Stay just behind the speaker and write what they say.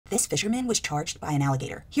This fisherman was charged by an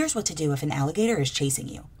alligator. Here's what to do if an alligator is chasing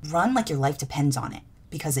you. Run like your life depends on it.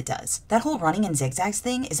 Because it does. That whole running in zigzags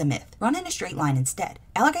thing is a myth. Run in a straight line instead.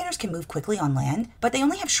 Alligators can move quickly on land, but they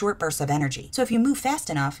only have short bursts of energy, so if you move fast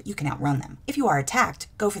enough, you can outrun them. If you are attacked,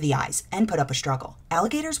 go for the eyes and put up a struggle.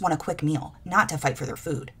 Alligators want a quick meal, not to fight for their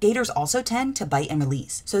food. Gators also tend to bite and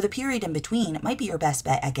release, so the period in between might be your best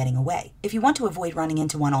bet at getting away. If you want to avoid running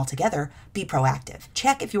into one altogether, be proactive.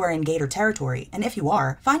 Check if you are in gator territory, and if you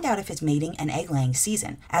are, find out if it's mating and egg-laying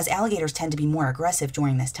season, as alligators tend to be more aggressive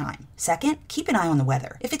during this time. Second, keep an eye on the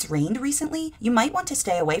weather. If it's rained recently, you might want to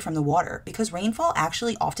stay away from the water because rainfall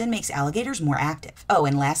actually often makes alligators more active. Oh,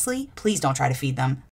 and lastly, please don't try to feed them.